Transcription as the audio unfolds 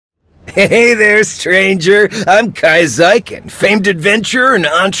Hey there, stranger. I'm Kai Zykken, famed adventurer and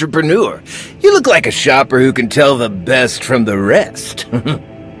entrepreneur. You look like a shopper who can tell the best from the rest.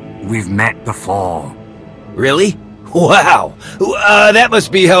 We've met before. Really? Wow. That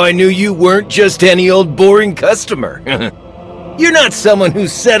must be how I knew you weren't just any old boring customer. You're not someone who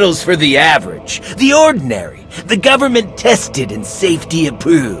settles for the average, the ordinary, the government tested and safety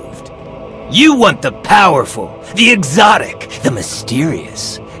approved. You want the powerful, the exotic, the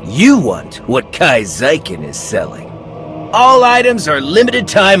mysterious. You want what Kai Zykken is selling. All items are limited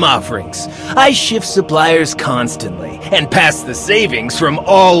time offerings. I shift suppliers constantly and pass the savings from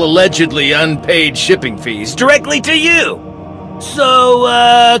all allegedly unpaid shipping fees directly to you.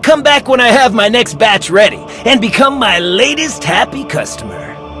 So, come back when I have my next batch ready and become my latest happy customer.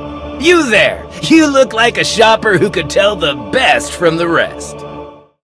 You there, you look like a shopper who could tell the best from the rest.